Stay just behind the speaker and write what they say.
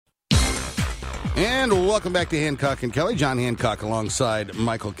And welcome back to Hancock and Kelly. John Hancock alongside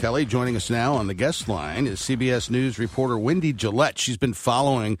Michael Kelly. Joining us now on the guest line is CBS News reporter Wendy Gillette. She's been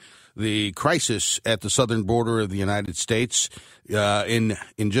following the crisis at the southern border of the United States. In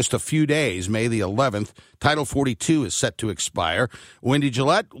just a few days, May the 11th, Title 42 is set to expire. Wendy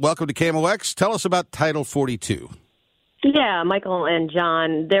Gillette, welcome to KMOX. Tell us about Title 42. Yeah, Michael and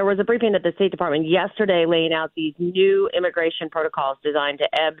John, there was a briefing at the State Department yesterday laying out these new immigration protocols designed to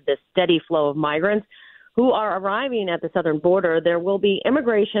ebb the steady flow of migrants who are arriving at the southern border. There will be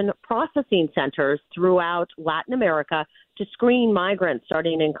immigration processing centers throughout Latin America to screen migrants,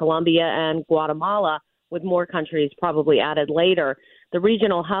 starting in Colombia and Guatemala, with more countries probably added later. The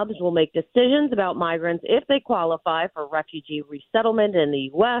regional hubs will make decisions about migrants if they qualify for refugee resettlement in the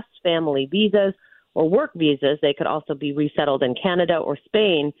U.S., family visas, or work visas. They could also be resettled in Canada or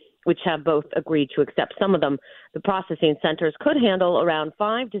Spain, which have both agreed to accept some of them. The processing centers could handle around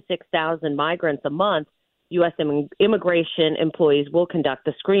 5,000 to 6,000 migrants a month. U.S. immigration employees will conduct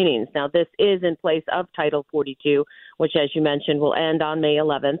the screenings. Now, this is in place of Title 42, which, as you mentioned, will end on May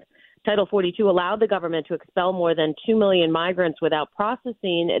 11th. Title 42 allowed the government to expel more than 2 million migrants without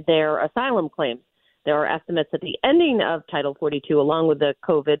processing their asylum claims. There are estimates that the ending of Title 42, along with the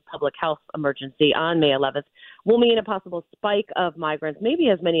COVID public health emergency on May 11th, will mean a possible spike of migrants, maybe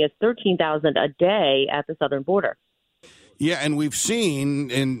as many as 13,000 a day at the southern border. Yeah, and we've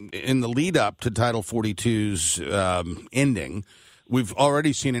seen in the lead up to Title 42's ending, we've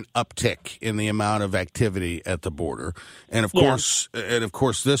already seen an uptick in the amount of activity at the border, and of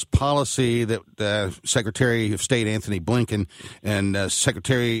course, this policy that Secretary of State Anthony Blinken and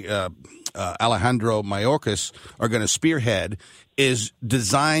Secretary Alejandro Mayorkas are going to spearhead is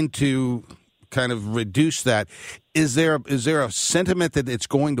designed to kind of reduce that. Is there a sentiment that it's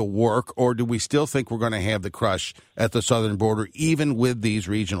going to work, or do we still think we're going to have the crush at the southern border, even with these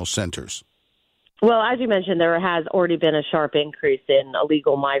regional centers? Well, as you mentioned, there has already been a sharp increase in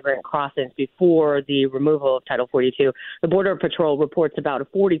illegal migrant crossings before the removal of Title 42. The Border Patrol reports about a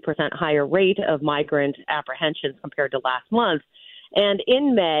 40% higher rate of migrant apprehensions compared to last month. And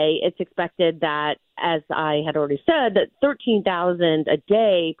in May, it's expected that, as I had already said, that 13,000 a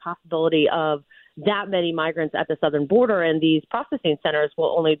day possibility of that many migrants at the southern border, and these processing centers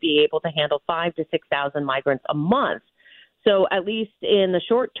will only be able to handle 5,000 to 6,000 migrants a month. So at least in the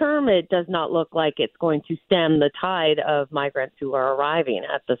short term, it does not look like it's going to stem the tide of migrants who are arriving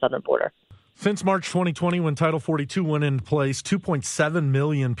at the southern border. Since March 2020, when Title 42 went into place, 2.7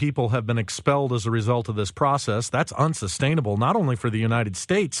 million people have been expelled as a result of this process. That's unsustainable, not only for the United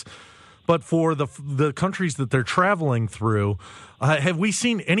States, but for the countries that they're traveling through. Have we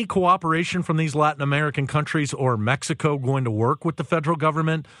seen any cooperation from these Latin American countries or Mexico going to work with the federal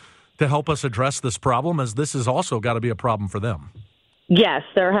government to help us address this problem, as this has also got to be a problem for them? Yes,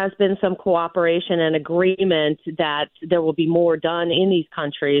 there has been some cooperation and agreement that there will be more done in these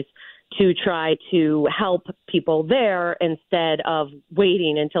countries to try to help people there instead of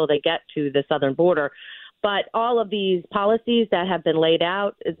waiting until they get to the southern border. But all of these policies that have been laid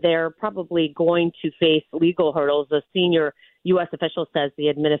out, they're probably going to face legal hurdles. A senior U.S. official says the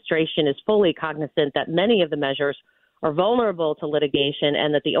administration is fully cognizant that many of the measures are vulnerable to litigation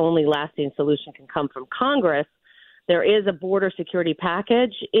and that the only lasting solution can come from Congress. There is a border security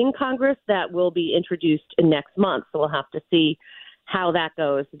package in Congress that will be introduced next month, so we'll have to see how that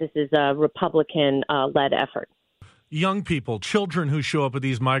goes. This is a Republican-led effort. Young people, children who show up at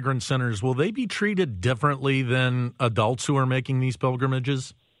these migrant centers, will they be treated differently than adults who are making these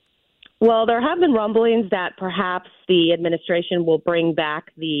pilgrimages? Well, there have been rumblings that perhaps the administration will bring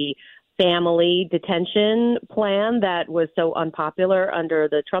back the family detention plan that was so unpopular under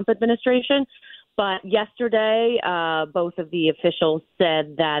the Trump administration. But yesterday, both of the officials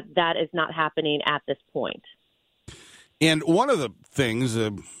said that that is not happening at this point. And one of the things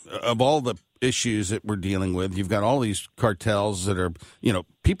of all the issues that we're dealing with, you've got all these cartels that are,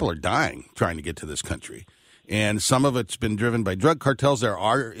 people are dying trying to get to this country. And some of it's been driven by drug cartels. There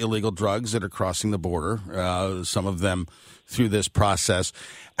are illegal drugs that are crossing the border, some of them through this process.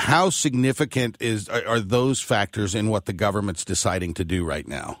 How significant are those factors in what the government's deciding to do right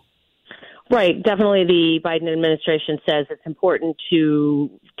now? Right. Definitely the Biden administration says it's important to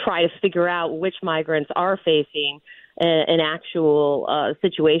try to figure out which migrants are facing an actual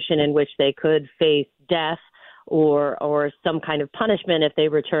situation in which they could face death or some kind of punishment if they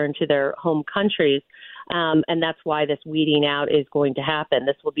return to their home countries. And that's why this weeding out is going to happen.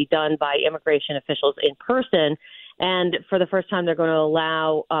 This will be done by immigration officials in person. And for the first time, they're going to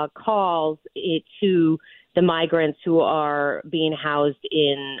allow calls to the migrants who are being housed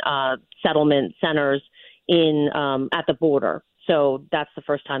in settlement centers at the border. So that's the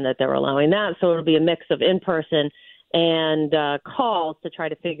first time that they're allowing that. So it'll be a mix of in-person and calls to try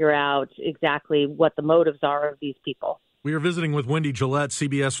to figure out exactly what the motives are of these people. We are visiting with Wendy Gillette,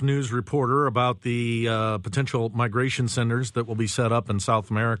 CBS News reporter, about the potential migration centers that will be set up in South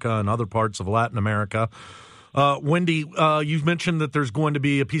America and other parts of Latin America. Wendy, you've mentioned that there's going to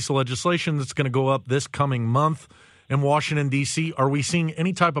be a piece of legislation that's going to go up this coming month in Washington, D.C. Are we seeing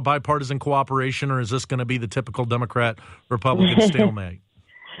any type of bipartisan cooperation, or is this going to be the typical Democrat-Republican stalemate?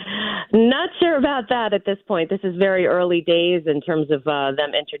 Not sure about that at this point. This is very early days in terms of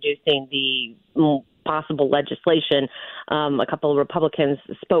them introducing the possible legislation. A couple of Republicans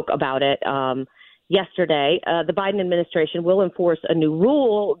spoke about it yesterday. The Biden administration will enforce a new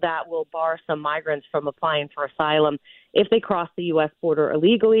rule that will bar some migrants from applying for asylum if they cross the U.S. border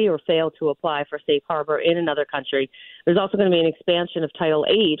illegally or fail to apply for safe harbor in another country. There's also going to be an expansion of Title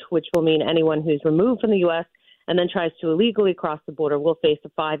VIII, which will mean anyone who's removed from the U.S. and then tries to illegally cross the border will face a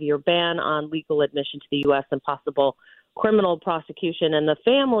 5-year ban on legal admission to the U.S. and possible criminal prosecution. And the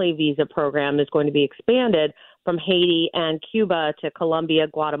family visa program is going to be expanded from Haiti and Cuba to Colombia,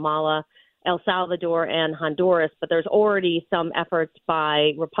 Guatemala, El Salvador, and Honduras. But there's already some efforts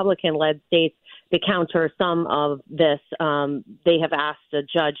by Republican-led states to counter some of this. They have asked a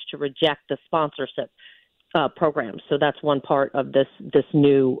judge to reject the sponsorship program. So that's one part of this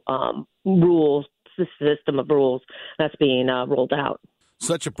new rules system of rules that's being rolled out.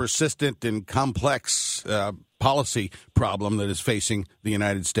 Such a persistent and complex policy problem that is facing the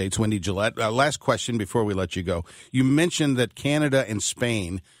United States. Wendy Gillette, last question before we let you go. You mentioned that Canada and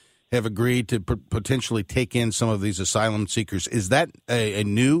Spain have agreed to potentially take in some of these asylum seekers. Is that a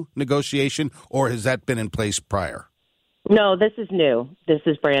new negotiation, or has that been in place prior? No, this is new. This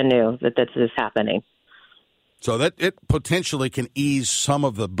is brand new that this is happening. So that it potentially can ease some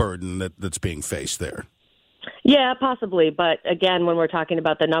of the burden that's being faced there. Yeah, possibly. But again, when we're talking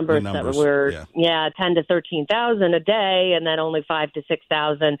about the numbers that were 10 to 13,000 a day, and then only 5 to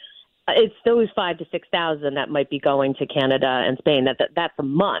 6,000, it's those 5 to 6,000 that might be going to Canada and Spain. That's a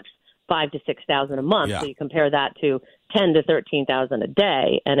month, 5 to 6,000 a month. Yeah. So you compare that to 10 to 13,000 a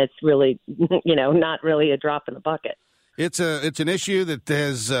day, and it's really, not really a drop in the bucket. It's an issue that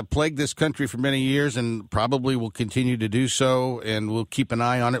has plagued this country for many years and probably will continue to do so, and we'll keep an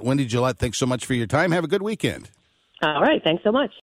eye on it. Wendy Gillette, thanks so much for your time. Have a good weekend. All right. Thanks so much.